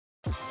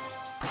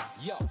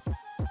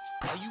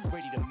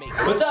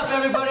What's up,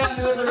 everybody? I'm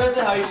here with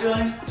Lorisa. How are you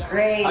feeling?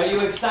 Great. Are you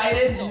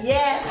excited?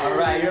 Yes. All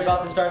right, you're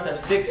about to start the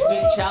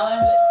 6-week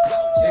challenge.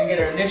 She's gonna get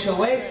her initial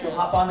weight. You'll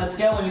hop on the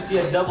scale when you see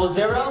a 00,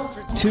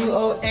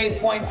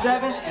 208.7,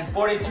 and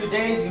 42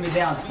 days. You're gonna be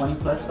down 20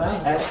 plus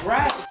pounds. That's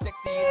right.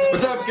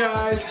 What's up,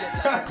 guys?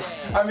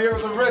 I'm here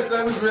with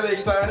Lorisa, who's really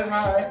excited.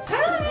 Hi.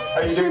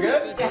 Are you doing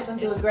good? Yes, I'm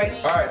doing great.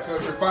 All right, so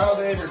it's your final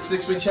day of your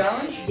 6-week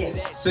challenge.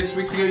 Yes. 6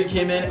 weeks ago, you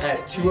came in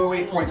at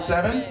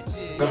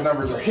 208.7. Those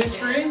numbers are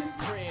history.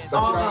 Let's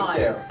put on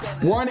the scale.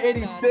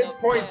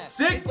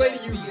 186.6, lady,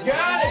 you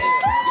got it!